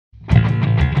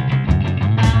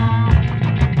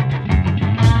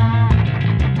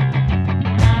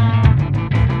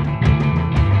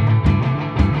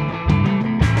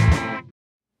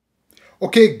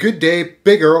Okay, good day,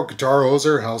 Big Earl Guitar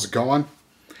Hoser. How's it going?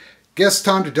 Guess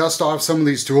time to dust off some of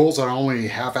these tools that I only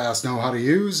half-assed know how to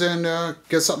use and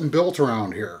get something built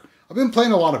around here. I've been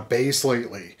playing a lot of bass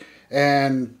lately,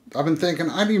 and I've been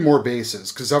thinking I need more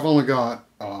basses because I've only got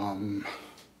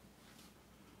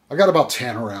I got about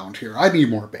 10 around here. I need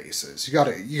more basses. You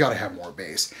gotta have more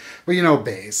bass. But you know,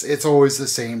 bass, it's always the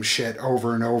same shit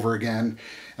over and over again.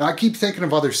 And I keep thinking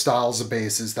of other styles of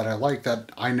basses that I like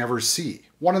that I never see.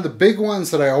 One of the big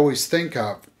ones that I always think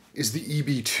of is the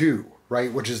EB2,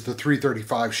 right? Which is the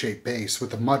 335 shaped bass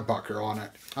with the mudbucker on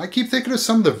it. I keep thinking of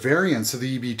some of the variants of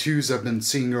the EB2s I've been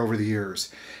seeing over the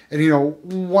years. And you know,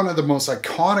 one of the most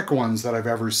iconic ones that I've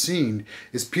ever seen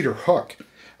is Peter Hook.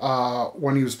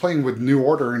 When he was playing with New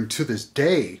Order, and to this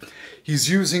day, he's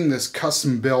using this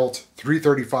custom-built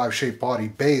 335 shaped body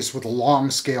bass with a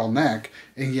long scale neck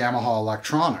in Yamaha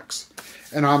electronics.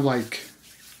 And I'm like,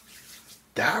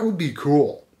 that would be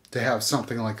cool to have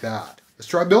something like that. Let's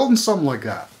try building something like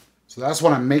that. So that's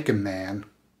what I'm making, man.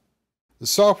 The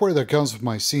software that comes with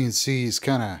my CNC is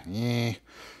kind of eh.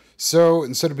 So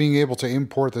instead of being able to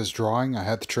import this drawing, I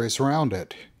had to trace around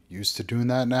it. Used to doing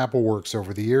that in AppleWorks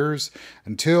over the years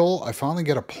until I finally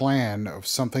get a plan of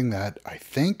something that I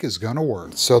think is going to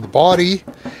work. So the body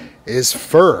is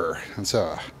fur. It's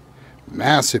a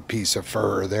massive piece of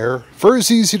fur there. Fur is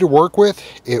easy to work with.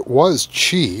 It was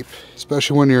cheap,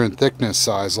 especially when you're in thickness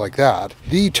size like that.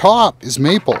 The top is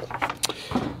maple.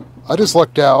 I just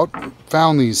looked out,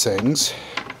 found these things.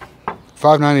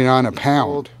 $5.99 a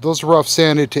pound. Those are rough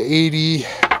sanded to 80.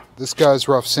 This guy's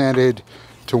rough sanded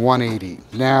to 180.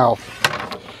 Now,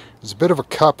 there's a bit of a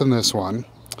cup in this one,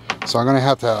 so I'm going to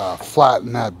have to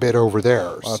flatten that bit over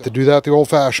there. I'll have to do that the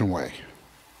old-fashioned way.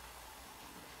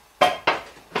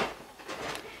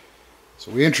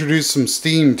 So we introduced some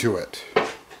steam to it.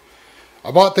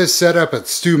 I bought this setup at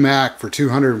Stu Mac for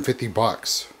 250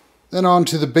 bucks. Then on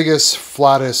to the biggest,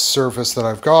 flattest surface that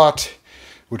I've got,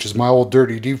 which is my old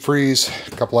dirty deep freeze,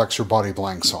 a couple extra body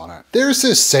blanks on it. There's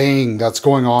this saying that's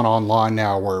going on online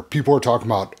now where people are talking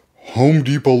about Home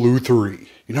Depot lutherie.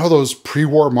 You know those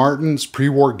pre-war Martins,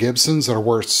 pre-war Gibsons that are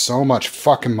worth so much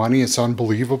fucking money it's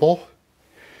unbelievable?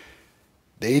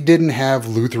 They didn't have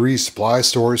lutherie supply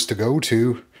stores to go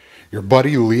to. Your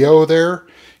buddy Leo there,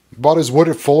 he bought his wood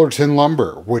at Fullerton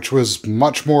Lumber, which was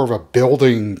much more of a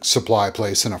building supply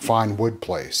place than a fine wood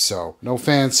place. So no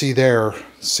fancy there.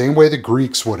 Same way the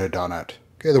Greeks would have done it.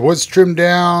 Okay, the wood's trimmed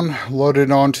down,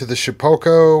 loaded onto the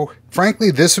Shipoko.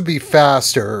 Frankly, this would be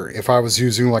faster if I was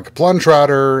using like a plunge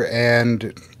router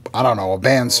and, I don't know, a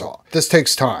bandsaw. This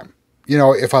takes time. You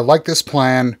know, if I like this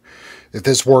plan, if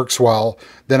this works well,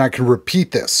 then I can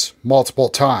repeat this multiple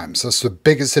times. That's the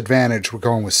biggest advantage with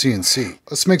going with CNC.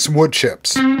 Let's make some wood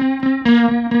chips.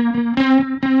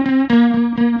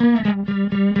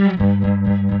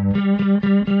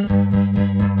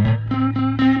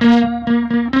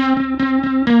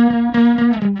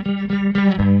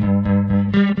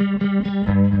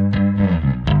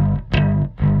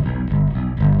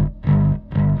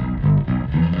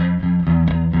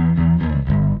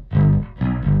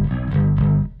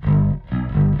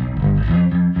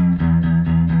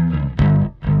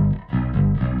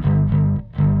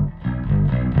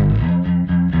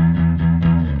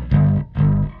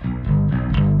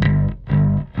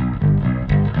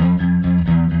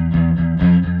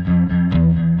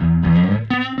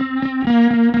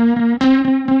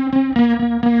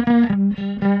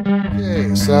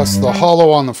 So that's the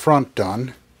hollow on the front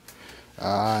done,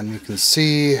 and you can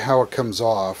see how it comes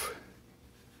off.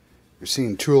 You're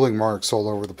seeing tooling marks all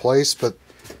over the place, but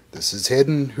this is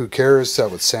hidden. Who cares? That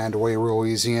would sand away real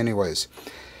easy anyways.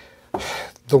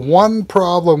 The one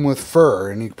problem with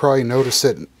fur, and you probably notice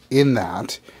it in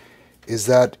that, is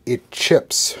that it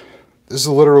chips. This is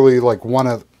literally like one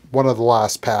of the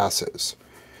last passes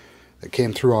that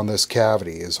came through on this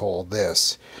cavity is all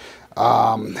this.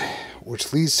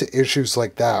 Which leads to issues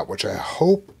like that, which I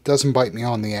hope doesn't bite me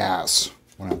on the ass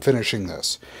when I'm finishing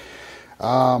this.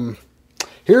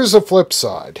 Here's the flip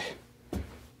side.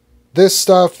 This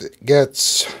stuff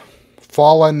gets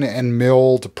fallen and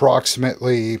milled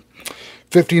approximately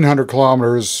 1,500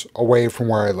 kilometers away from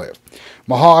where I live.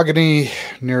 Mahogany,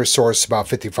 nearest source, about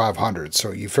 5,500,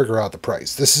 so you figure out the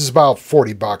price. This is about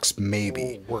 40 bucks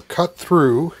maybe. We're cut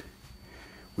through.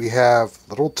 We have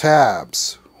little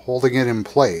tabs holding it in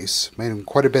place. Made them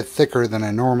quite a bit thicker than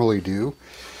I normally do.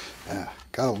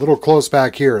 Got a little close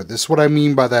back here. This is what I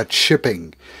mean by that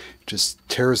chipping. Just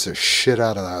tears the shit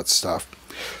out of that stuff.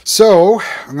 So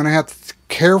I'm going to have to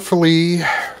carefully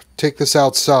take this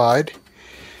outside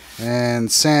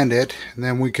and sand it, and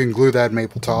then we can glue that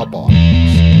maple top on.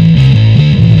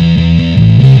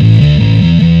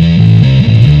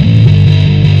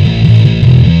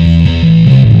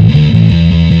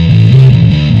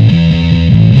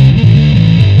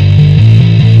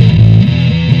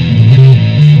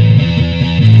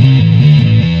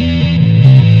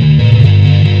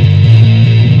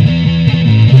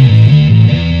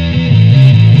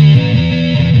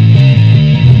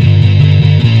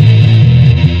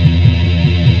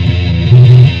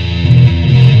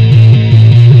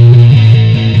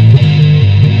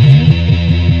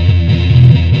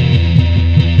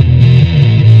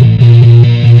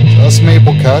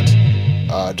 staple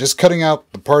cut. Just cutting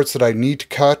out the parts that I need to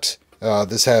cut.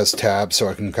 This has tabs, so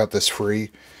I can cut this free.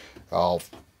 I'll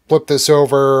flip this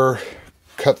over,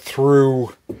 cut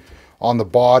through on the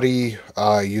body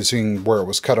using where it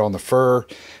was cut on the fur,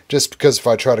 just because if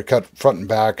I try to cut front and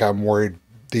back, I'm worried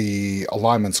the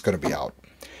alignment's going to be out.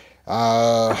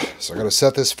 So I'm going to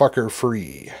set this fucker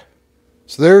free.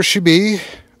 So there she be.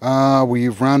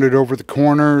 We've rounded over the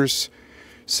corners,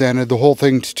 sanded the whole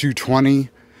thing to 220.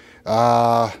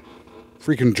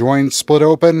 Freaking joint split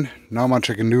open. Not much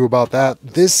I can do about that.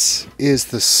 This is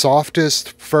the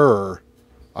softest fur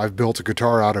I've built a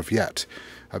guitar out of yet.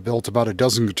 I built about a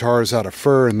dozen guitars out of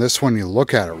fur, and this one you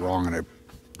look at it wrong and it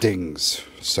dings.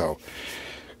 So,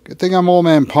 good thing I'm Old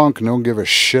Man Punk and don't give a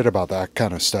shit about that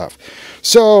kind of stuff.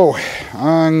 So,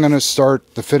 I'm going to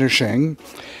start the finishing.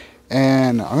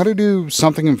 And I'm going to do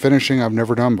something in finishing I've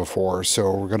never done before.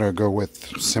 So, we're going to go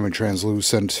with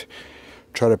semi-translucent.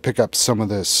 Try to pick up some of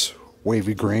this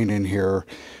wavy grain in here.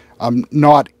 I'm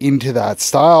not into that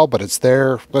style, but it's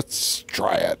there. Let's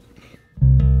try it.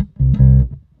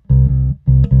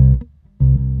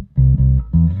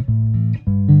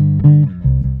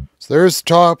 So there's the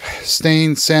top,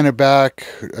 stained, sanded back.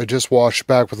 I just washed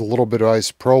back with a little bit of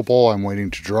isopropyl. I'm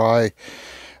waiting to dry.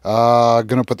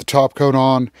 Gonna put the top coat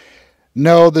on.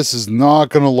 No, this is not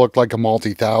gonna look like a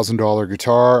multi-$1,000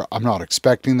 guitar. I'm not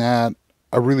expecting that.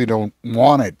 I really don't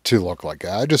want it to look like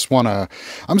that. I just want to...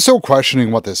 I'm still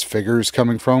questioning what this figure is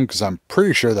coming from, because I'm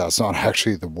pretty sure that's not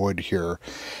actually the wood here.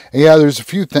 And yeah, there's a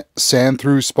few sand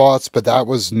through spots, but that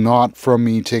was not from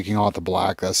me taking off the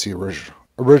black. That's the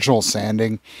original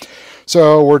sanding.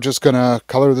 So we're just going to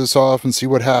color this off and see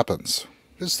what happens.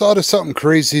 Just thought of something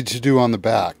crazy to do on the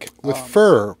back. With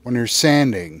fur, when you're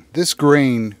sanding, this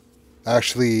grain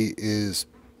actually is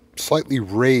slightly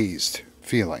raised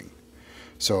feeling.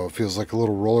 So it feels like a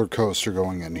little roller coaster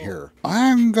going in here.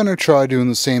 I'm going to try doing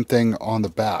the same thing on the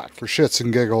back. For shits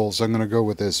and giggles, I'm going to go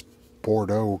with this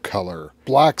Bordeaux color.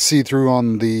 Black see-through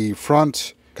on the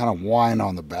front, kind of wine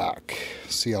on the back.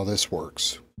 See how this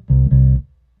works.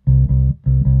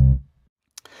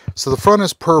 So the front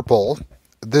is purple.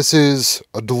 This is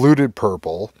a diluted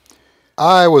purple.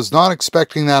 I was not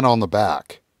expecting that on the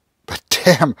back. But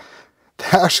damn,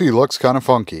 that actually looks kind of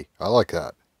funky. I like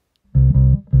that.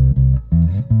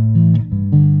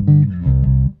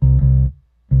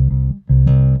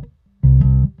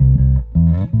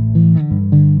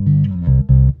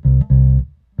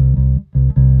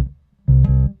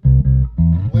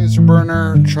 Laser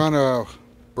burner, trying to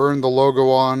burn the logo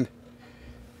on.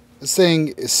 This thing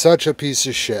is such a piece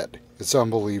of shit. It's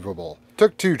unbelievable.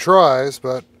 Took 2 tries,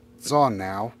 but it's on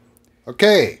now.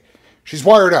 Okay, she's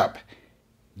wired up.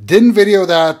 Didn't video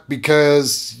that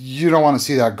because you don't want to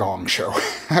see that gong show.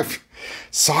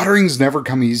 Soldering's never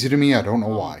come easy to me. I don't know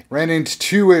why. Ran into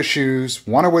 2 issues,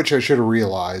 one of which I should have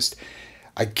realized.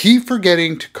 I keep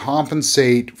forgetting to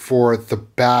compensate for the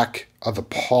back of the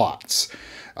pots.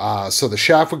 So the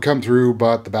shaft would come through,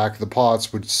 but the back of the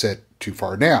pots would sit too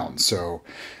far down. So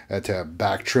I had to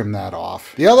back trim that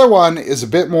off. The other one is a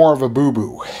bit more of a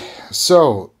boo-boo.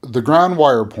 So the ground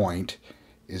wire point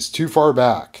is too far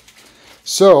back.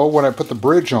 So when I put the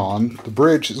bridge on, the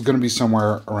bridge is going to be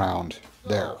somewhere around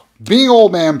there. Being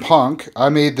Old Man Punk, I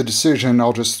made the decision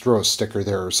I'll just throw a sticker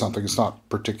there or something. It's not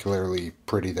particularly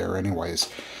pretty there anyways.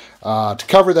 To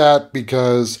cover that,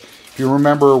 because if you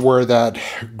remember where that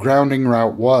grounding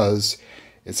route was,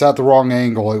 it's at the wrong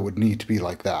angle. It would need to be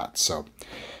like that. So,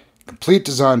 complete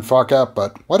design fuck up,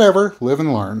 but whatever. Live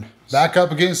and learn. Back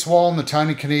up against the wall in the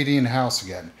tiny Canadian house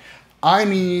again. I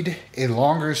need a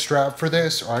longer strap for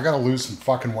this, or I gotta lose some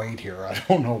fucking weight here. I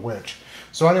don't know which.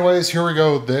 So anyways, here we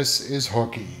go. This is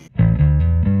Hooky.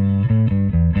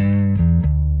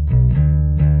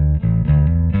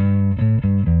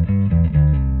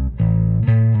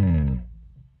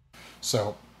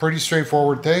 So, pretty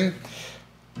straightforward thing.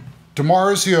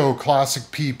 DiMarzio Classic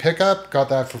P pickup. Got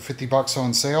that for 50 bucks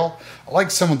on sale. I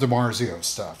like some of DiMarzio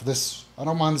stuff. This, I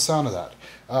don't mind the sound of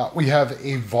that. We have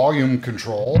a volume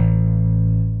control.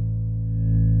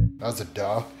 That's a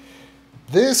duh.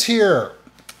 This here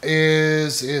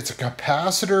it's a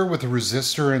capacitor with a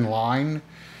resistor in line.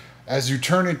 As you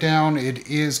turn it down, it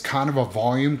is kind of a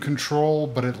volume control,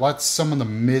 but it lets some of the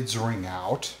mids ring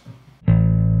out.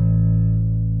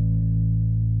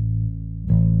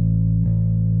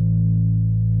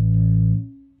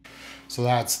 So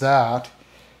that's that.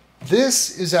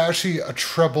 This is actually a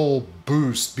treble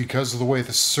boost because of the way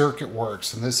the circuit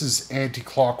works, and this is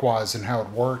anti-clockwise in how it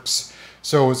works.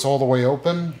 So it's all the way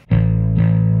open.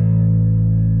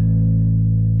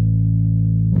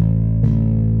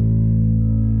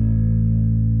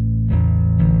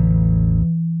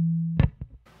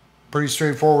 Pretty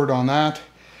straightforward on that.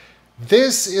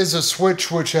 This is a switch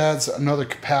which adds another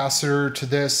capacitor to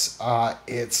this.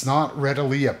 It's not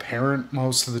readily apparent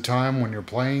most of the time when you're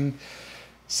playing,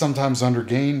 sometimes under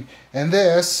gain. And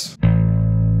this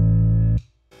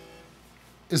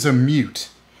is a mute,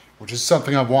 which is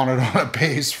something I've wanted on a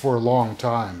bass for a long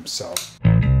time, so.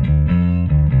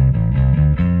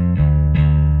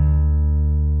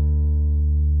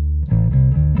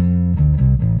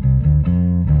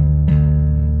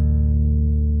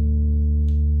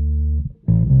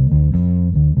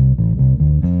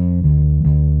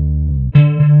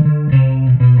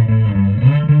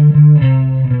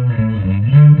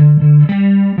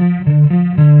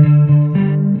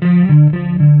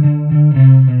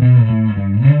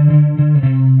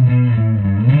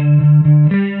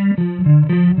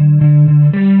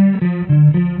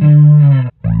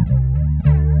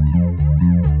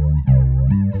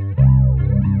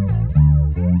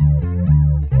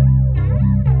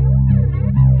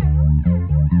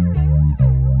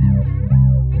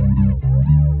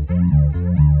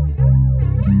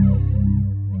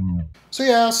 So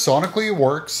yeah, sonically it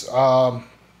works.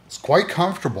 It's quite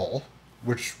comfortable,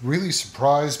 which really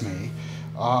surprised me.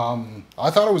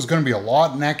 I thought it was going to be a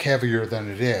lot neck heavier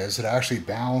than it is. It actually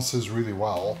balances really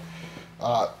well.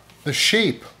 The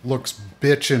shape looks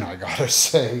bitchin', I gotta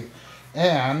say.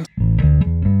 And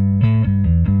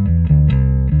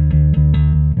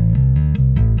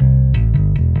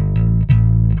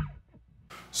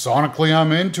sonically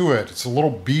I'm into it. It's a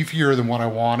little beefier than what I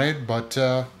wanted,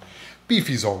 but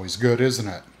beefy's always good, isn't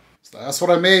it? So that's what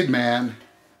I made, man.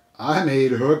 I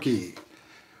made Hooky.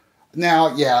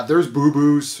 Now, yeah, there's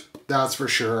boo-boos, that's for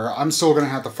sure. I'm still gonna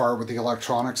have to fart with the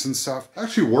electronics and stuff. It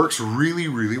actually works really,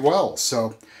 really well.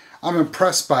 So I'm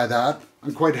impressed by that.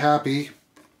 I'm quite happy.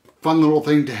 Fun little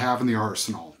thing to have in the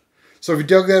arsenal. So if you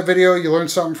dug that video, you learned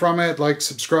something from it, like,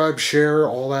 subscribe, share,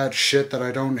 all that shit that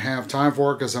I don't have time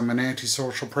for because I'm an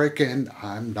antisocial prick and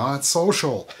I'm not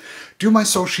social. Do my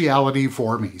sociality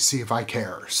for me, see if I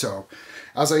care. So,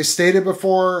 as I stated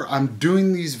before, I'm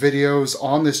doing these videos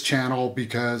on this channel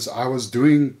because I was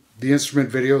doing the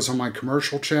instrument videos on my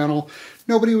commercial channel.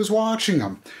 Nobody was watching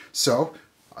them. So,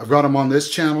 I've got them on this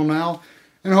channel now,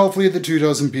 and hopefully the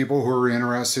 24 people who are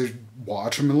interested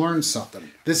watch them and learn something.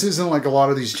 This isn't like a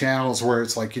lot of these channels where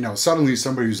it's like, you know, suddenly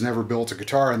somebody who's never built a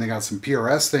guitar and they got some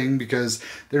PRS thing because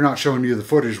they're not showing you the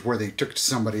footage where they took to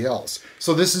somebody else.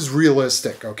 So this is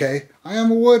realistic, okay? I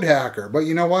am a wood hacker, but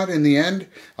you know what? In the end,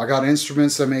 I got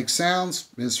instruments that make sounds,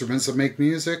 instruments that make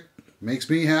music, makes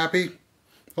me happy.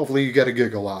 Hopefully you get a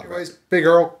giggle out of it. Anyways, Big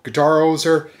Earl, Guitar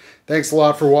Oser, thanks a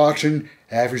lot for watching.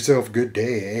 Have yourself a good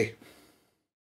day, eh?